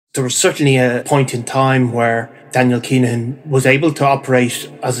There was certainly a point in time where Daniel Kinahan was able to operate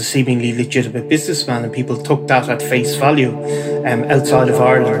as a seemingly legitimate businessman, and people took that at face value outside of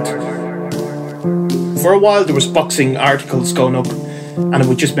Ireland. For a while, there was boxing articles going up, and it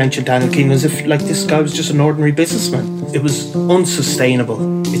would just mention Daniel Kinahan as if like this guy was just an ordinary businessman. It was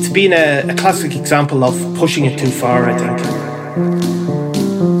unsustainable. It's been a classic example of pushing it too far, I think.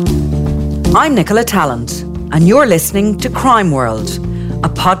 I'm Nicola Tallant, and you're listening to Crime World, a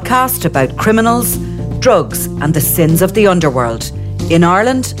podcast about criminals, drugs and the sins of the underworld in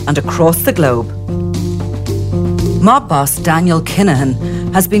Ireland and across the globe. Mob boss Daniel Kinahan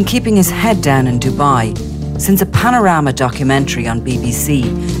has been keeping his head down in Dubai since a Panorama documentary on BBC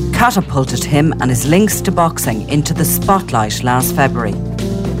catapulted him and his links to boxing into the spotlight last February.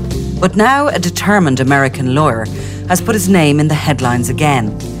 But now a determined American lawyer has put his name in the headlines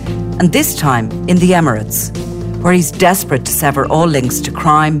again, and this time in the Emirates, where he's desperate to sever all links to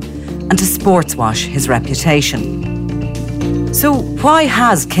crime and to sportswash his reputation. So why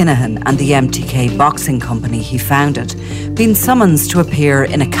has Kinahan and the MTK boxing company he founded been summoned to appear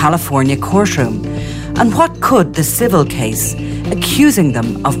in a California courtroom? And what could the civil case accusing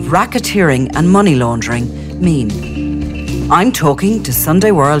them of racketeering and money laundering mean? I'm talking to Sunday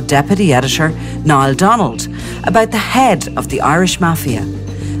World Deputy Editor Niall Donald about the head of the Irish Mafia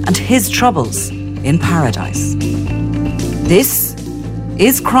and his troubles in paradise. This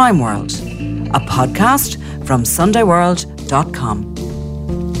is Crime World, a podcast from SundayWorld.com.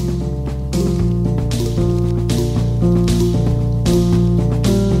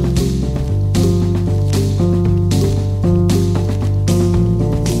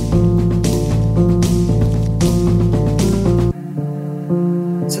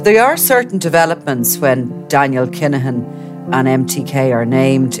 So there are certain developments when Daniel Kinahan and MTK are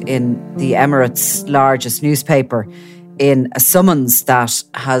named in the Emirates' largest newspaper in a summons that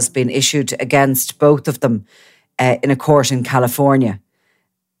has been issued against both of them in a court in California.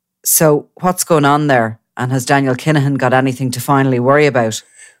 So what's going on there? And has Daniel Kinahan got anything to finally worry about?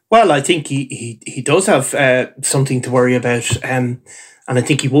 Well, I think he does have something to worry about, and I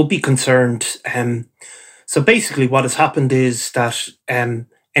think he will be concerned. So basically what has happened is that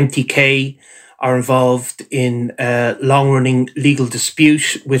MTK are involved in a long-running legal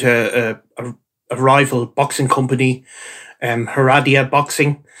dispute with a rival boxing company, Heradia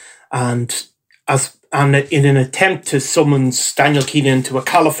Boxing, and in an attempt to summons Daniel Kinahan to a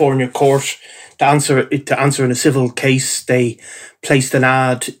California court to answer in a civil case, they placed an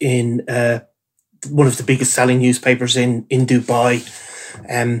ad in one of the biggest selling newspapers in Dubai.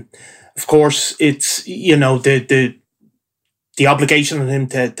 Of course, it's the obligation on him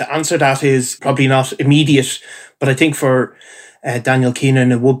to answer that is probably not immediate, but I think for Daniel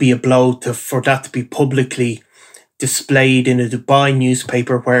Kinahan, it would be a blow for that to be publicly displayed in a Dubai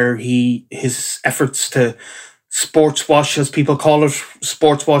newspaper where his efforts to sportswash, as people call it,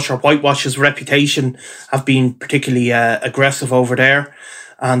 sportswash or whitewash his reputation have been particularly aggressive over there.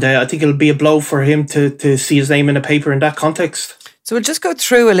 And I think it'll be a blow for him to see his name in a paper in that context. So we'll just go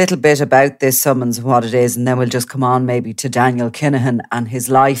through a little bit about this summons and what it is, and then we'll just come on maybe to Daniel Kinahan and his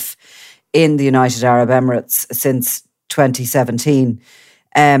life in the United Arab Emirates since 2017.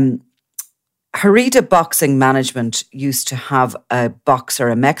 Heradia Boxing Management used to have a boxer,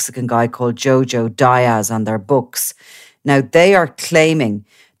 a Mexican guy called Jojo Diaz, on their books. Now, they are claiming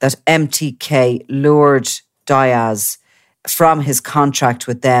that MTK lured Diaz from his contract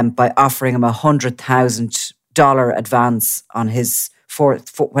with them by offering him $100,000 advance on his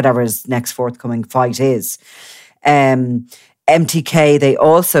whatever his next forthcoming fight is. MTK, they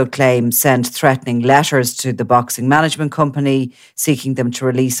also claim, sent threatening letters to the boxing management company seeking them to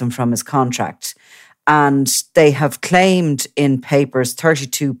release him from his contract. And they have claimed in papers,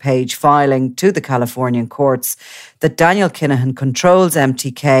 32-page filing to the Californian courts, that Daniel Kinahan controls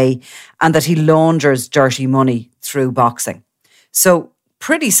MTK and that he launders dirty money through boxing. So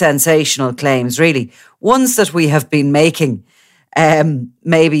pretty sensational claims, really. Ones that we have been making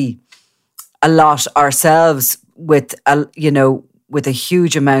maybe a lot ourselves, with a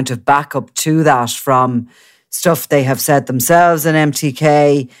huge amount of backup to that from stuff they have said themselves in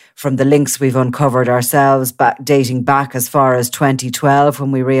MTK, from the links we've uncovered ourselves, dating back as far as 2012, when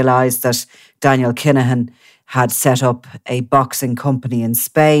we realised that Daniel Kinahan had set up a boxing company in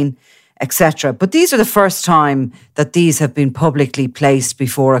Spain, etc. But these are the first time that these have been publicly placed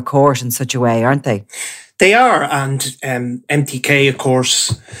before a court in such a way, aren't they? They are, and MTK, of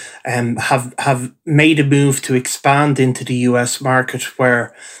course, have made a move to expand into the US market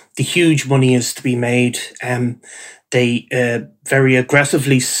where the huge money is to be made. They very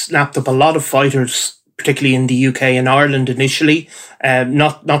aggressively snapped up a lot of fighters, particularly in the UK and Ireland initially.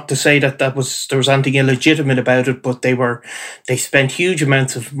 Not to say that there was anything illegitimate about it, but they spent huge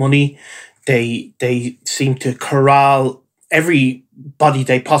amounts of money. They seemed to corral everybody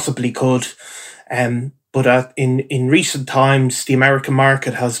they possibly could. But in recent times, the American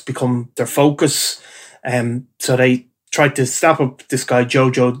market has become their focus. So they tried to snap up this guy,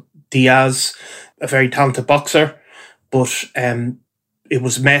 Jojo Diaz, a very talented boxer, but it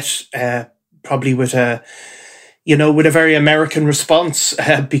was met probably with a very American response,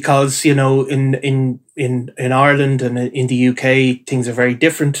 because in Ireland and in the UK things are very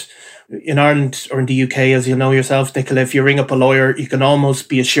different. In Ireland or in the UK, as you know yourself, Nicola, if you ring up a lawyer, you can almost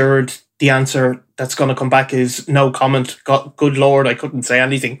be assured the answer that's going to come back is no comment. God, good Lord, I couldn't say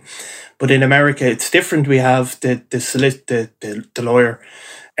anything. But in America, it's different. We have the lawyer,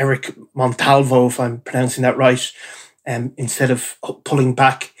 Eric Montalvo, if I'm pronouncing that right, instead of pulling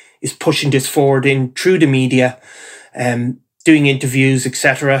back, is pushing this forward in through the media, doing interviews,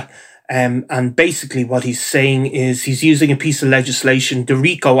 etc. And basically what he's saying is he's using a piece of legislation, the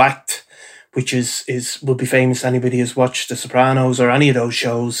RICO Act, which will be famous. Anybody who's watched The Sopranos or any of those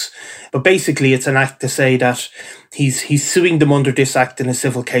shows. But basically it's an act to say that he's suing them under this act in a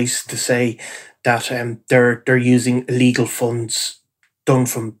civil case to say that they're using illegal funds done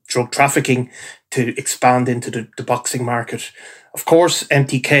from drug trafficking to expand into the boxing market. Of course,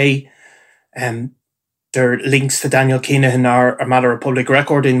 MTK, their links to Daniel Kinahan are a matter of public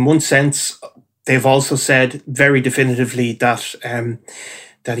record. In one sense, they've also said very definitively that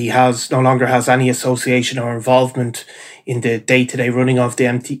he no longer has any association or involvement in the day-to-day running of the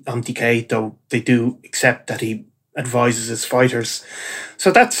MTK, though they do accept that he advises his fighters.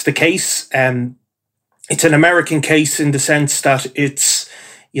 So that's the case. It's an American case in the sense that it's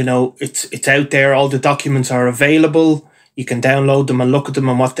out there. All the documents are available. You can download them and look at them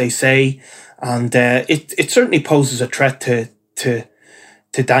and what they say. And it certainly poses a threat to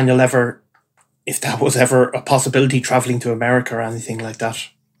Daniel Ever, if that was ever a possibility, travelling to America or anything like that.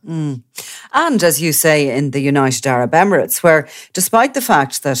 Mm. And as you say, in the United Arab Emirates, where despite the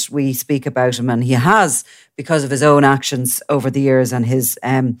fact that we speak about him and he has, because of his own actions over the years and his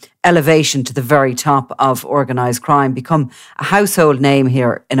elevation to the very top of organised crime, become a household name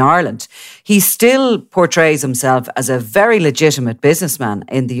here in Ireland, he still portrays himself as a very legitimate businessman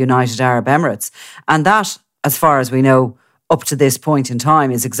in the United Arab Emirates. And that, as far as we know, up to this point in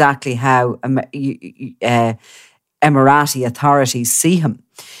time, is exactly how Emirati authorities see him.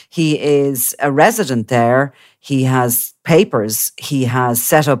 He is a resident there. He has papers. He has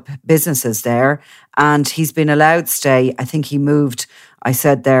set up businesses there, and he's been allowed stay. I think he moved, I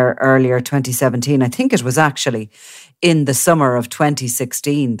said there earlier, 2017. I think it was actually in the summer of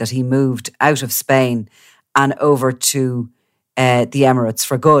 2016 that he moved out of Spain and over to the Emirates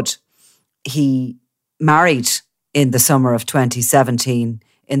for good. He married in the summer of 2017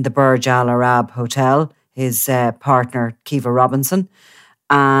 in the Burj Al Arab Hotel, his partner, Kiva Robinson,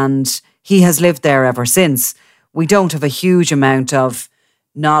 and he has lived there ever since. We don't have a huge amount of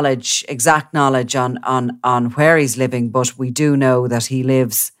exact knowledge on where he's living, but we do know that he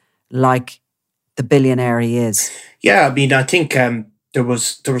lives like the billionaire he is. Yeah, I mean, I think there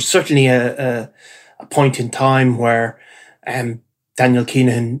was certainly a point in time where Daniel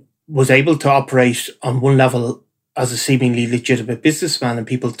Kinahan was able to operate on one level as a seemingly legitimate businessman, and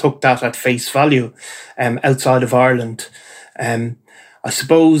people took that at face value outside of Ireland. I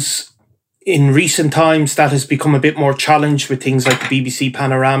suppose in recent times that has become a bit more challenged with things like the BBC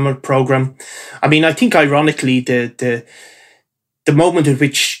Panorama programme. I mean, I think ironically the moment at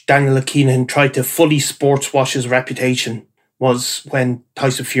which Daniel Kinahan tried to fully sports wash his reputation was when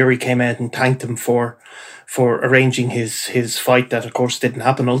Tyson Fury came out and thanked him for arranging his fight that of course didn't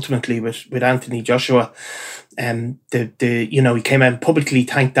happen ultimately with Anthony Joshua. He came out and publicly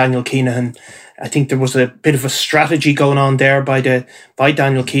thanked Daniel Kinahan. I think there was a bit of a strategy going on there by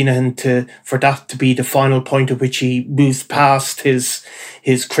Daniel Kinahan for that to be the final point at which he moves past his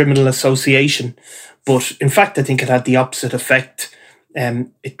criminal association. But in fact, I think it had the opposite effect.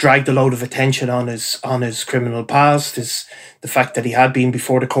 It dragged a load of attention on his criminal past, the fact that he had been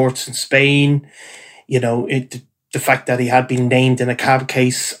before the courts in Spain, the fact that he had been named in a cab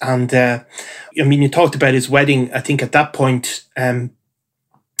case. And you talked about his wedding. I think at that point,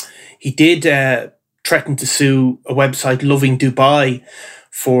 he did threaten to sue a website, Loving Dubai,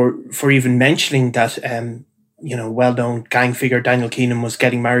 for even mentioning that well-known gang figure Daniel Kinahan was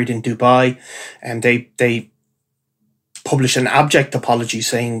getting married in Dubai, and they published an abject apology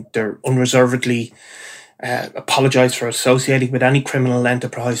saying they're unreservedly apologise for associating with any criminal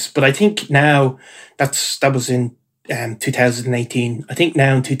enterprise. But I think now that was in 2018. I think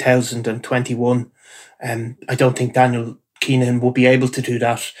now in 2021, I don't think Daniel Keenan will be able to do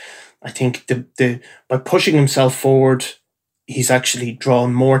that. I think by pushing himself forward, he's actually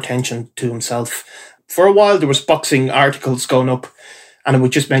drawn more attention to himself. For a while, there was boxing articles going up, and I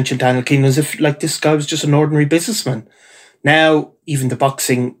would just mention Daniel Keenan as if like this guy was just an ordinary businessman. Now, even the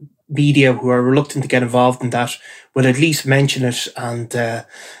boxing media, who are reluctant to get involved in that, will at least mention it and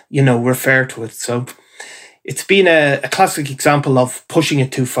refer to it. So it's been a classic example of pushing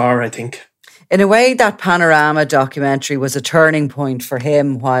it too far, I think. In a way, that Panorama documentary was a turning point for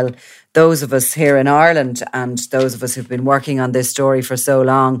him, while those of us here in Ireland and those of us who've been working on this story for so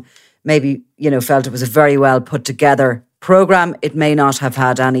long maybe, felt it was a very well put together programme. It may not have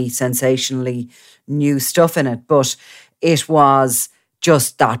had any sensationally new stuff in it, but it was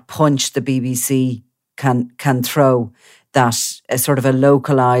just that punch the BBC can throw that a sort of a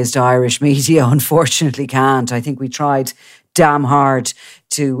localised Irish media unfortunately can't. I think we tried damn hard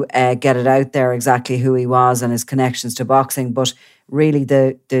to get it out there exactly who he was and his connections to boxing, but really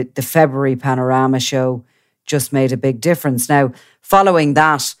the February Panorama show just made a big difference. Now, following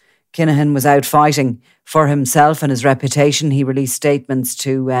that, Kinahan was out fighting for himself and his reputation. He released statements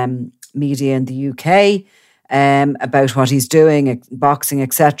to media in the UK about what he's doing, boxing,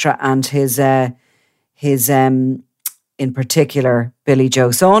 etc., and his in particular, Billy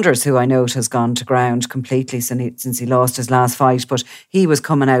Joe Saunders, who I note has gone to ground completely since he lost his last fight, but he was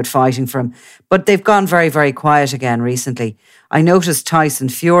coming out fighting for him. But they've gone very, very quiet again recently. I noticed Tyson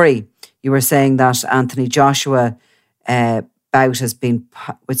Fury, you were saying that Anthony Joshua bout has been,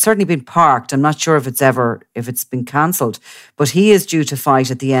 it's certainly been parked. I'm not sure if it's been cancelled, but he is due to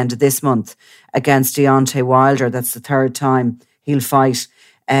fight at the end of this month against Deontay Wilder. That's the third time he'll fight.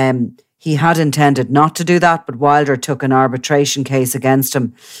 He had intended not to do that, but Wilder took an arbitration case against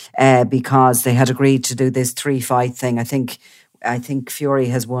him because they had agreed to do this 3-fight thing. I think Fury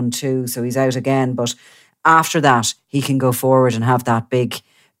has won 2, so he's out again. But after that, he can go forward and have that big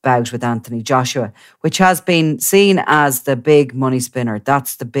bout with Anthony Joshua, which has been seen as the big money spinner.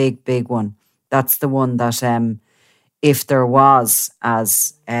 That's the big, big one. That's the one that if there was,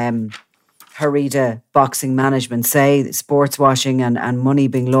 as Harida boxing management say, sports washing and money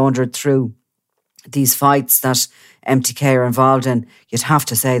being laundered through these fights that MTK are involved in, you'd have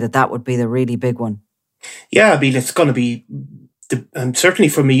to say that would be the really big one. Yeah, I mean, it's going to be, certainly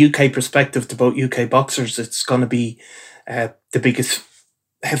from a UK perspective to both UK boxers, it's going to be the biggest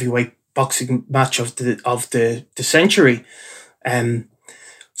heavyweight boxing match of the century.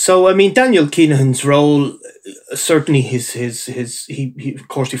 So, I mean, Daniel Kinahan's role, certainly he of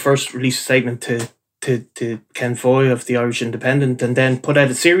course, he first released a statement to Ken Foy of the Irish Independent and then put out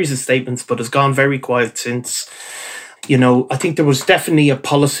a series of statements, but has gone very quiet since. I think there was definitely a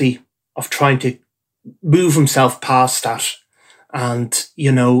policy of trying to move himself past that. And,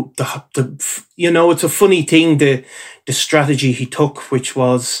 it's a funny thing, the strategy he took, which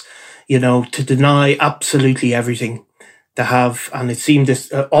was, to deny absolutely everything. To have, and it seemed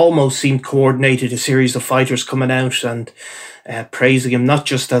almost seemed coordinated, a series of fighters coming out and praising him, not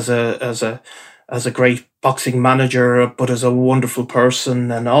just as a great boxing manager, but as a wonderful person,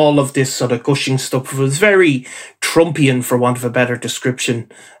 and all of this sort of gushing stuff. It was very Trumpian, for want of a better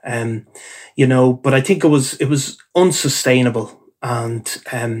description, But I think it was unsustainable. And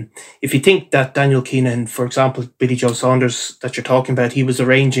if you think that Daniel Keenan, for example, Billy Joe Saunders that you're talking about, he was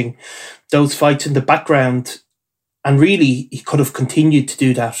arranging those fights in the background. And really, he could have continued to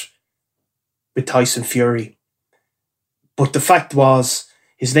do that with Tyson Fury. But the fact was,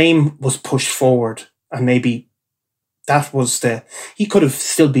 his name was pushed forward. And maybe that was he could have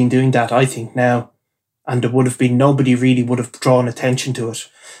still been doing that, I think, now. And there would have been, nobody really would have drawn attention to it.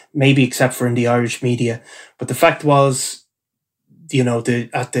 Maybe except for in the Irish media. But the fact was,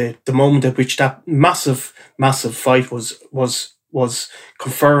 at the moment at which that massive fight was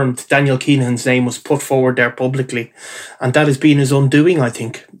confirmed, Daniel Keenan's name was put forward there publicly, and that has been his undoing, I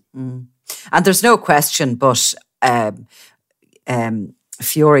think. And there's no question, but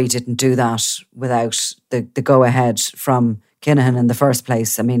Fury didn't do that without the go-ahead from Kinahan in the first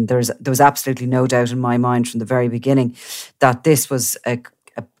place. I mean, there was absolutely no doubt in my mind from the very beginning that this was a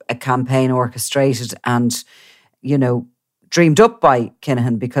campaign orchestrated and, dreamed up by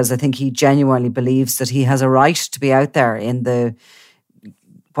Kinahan, because I think he genuinely believes that he has a right to be out there in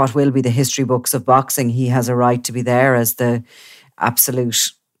what will be the history books of boxing. He has a right to be there as the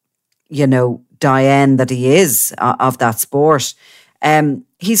absolute, Diane that he is of that sport.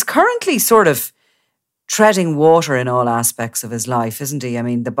 He's currently sort of treading water in all aspects of his life, isn't he? I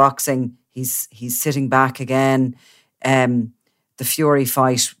mean, the boxing, he's sitting back again. The Fury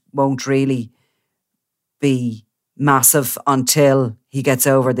fight won't really be massive until he gets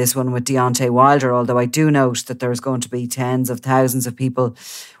over this one with Deontay Wilder, although I do note that there's going to be tens of thousands of people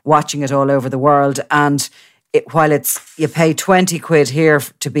watching it all over the world. And while you pay 20 quid here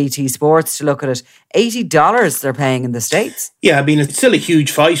to BT Sports to look at it, $80 they're paying in the States. Yeah, I mean, it's still a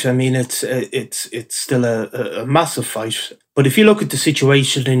huge fight. I mean, it's still a massive fight. But if you look at the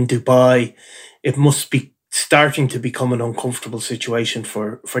situation in Dubai, it must be starting to become an uncomfortable situation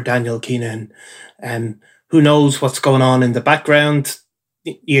for Daniel Kinahan. Who knows what's going on in the background?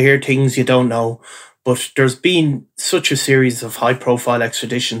 You hear things you don't know. But there's been such a series of high-profile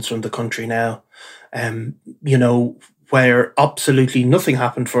extraditions from the country now, where absolutely nothing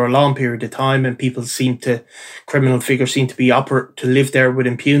happened for a long period of time, and criminal figures seem to be to live there with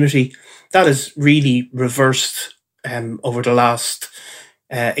impunity. That has really reversed over the last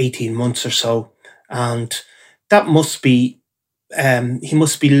 18 months or so, and that must be he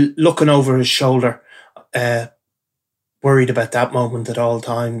must be looking over his shoulder, worried about that moment at all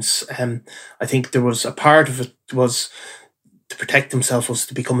times. I think there was a part of it was to protect himself, was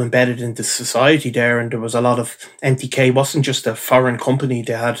to become embedded into society there, and there was a lot of MTK wasn't just a foreign company.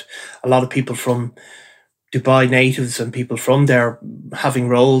 They had a lot of people from Dubai, natives and people from there having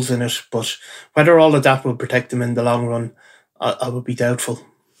roles in it, but whether all of that will protect them in the long run, I would be doubtful.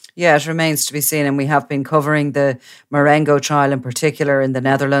 Yeah, it remains to be seen, and we have been covering the Marengo trial in particular in the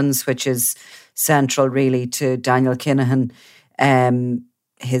Netherlands, which is central really to Daniel Kinahan.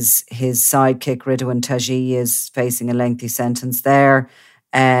 His sidekick Ridwan Taghi is facing a lengthy sentence there.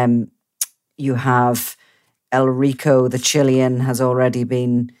 You have El Rico, the Chilean, has already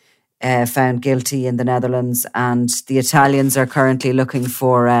been found guilty in the Netherlands, and the Italians are currently looking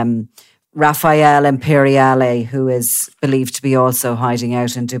for Rafael Imperiale, who is believed to be also hiding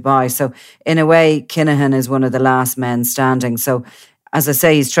out in Dubai. So in a way, Kinahan is one of the last men standing. So as I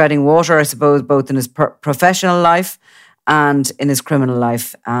say, he's treading water, I suppose, both in his professional life and in his criminal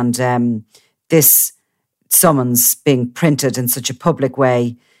life. And this summons being printed in such a public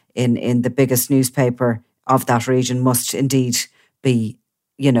way in the biggest newspaper of that region must indeed be,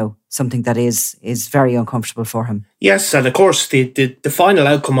 something that is very uncomfortable for him. Yes, and of course the final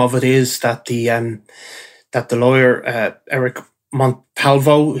outcome of it is that the lawyer Eric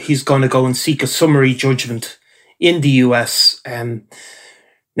Montalvo, he's going to go and seek a summary judgment in the US.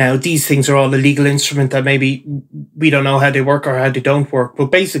 Now, these things are all a legal instrument that maybe we don't know how they work or how they don't work,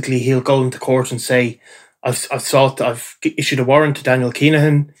 but basically he'll go into court and say, I've issued a warrant to Daniel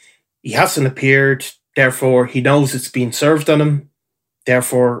Kinahan. He hasn't appeared, therefore he knows it's been served on him.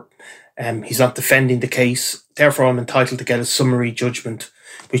 Therefore, he's not defending the case. Therefore, I'm entitled to get a summary judgment,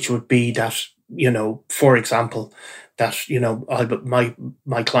 which would be that, for example, that,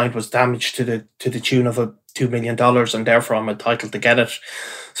 my client was damaged to the tune of $2 million, and therefore I'm entitled to get it.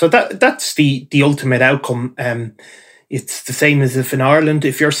 So that's the ultimate outcome. It's the same as if in Ireland,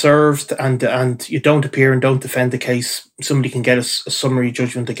 if you're served and you don't appear and don't defend the case, somebody can get a summary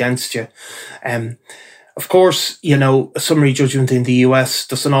judgment against you. Of course, a summary judgment in the US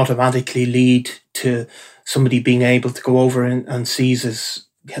doesn't automatically lead to somebody being able to go over and seize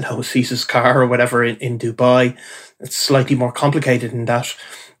his car or whatever in Dubai. It's slightly more complicated than that.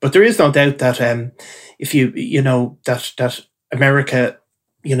 But there is no doubt that if that America,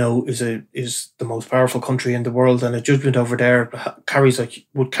 is the most powerful country in the world, and a judgment over there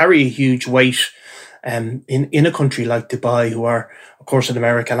would carry a huge weight in a country like Dubai, who are, of course, an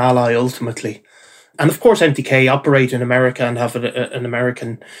American ally ultimately. And of course, MTK operate in America and have an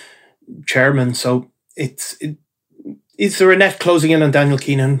American chairman. So is there a net closing in on Daniel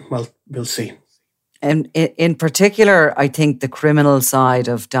Kinahan? Well, we'll see. And in particular, I think the criminal side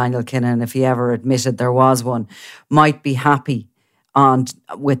of Daniel Kinahan, if he ever admitted there was one, might be happy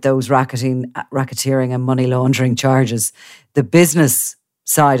with those racketeering and money laundering charges. The business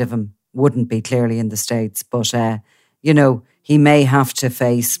side of him wouldn't be clearly in the States, but he may have to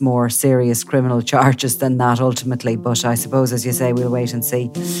face more serious criminal charges than that ultimately. But I suppose, as you say, we'll wait and see.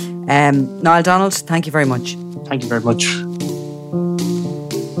 Niall Donald, thank you very much. Thank you very much.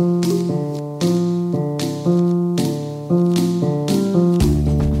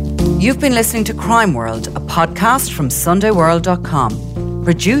 You've been listening to Crime World, a podcast from SundayWorld.com,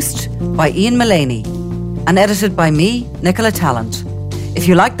 produced by Ian Mullaney and edited by me, Nicola Tallant. If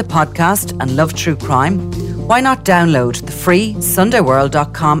you like the podcast and love true crime, why not download the free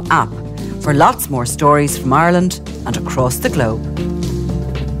SundayWorld.com app for lots more stories from Ireland and across the globe.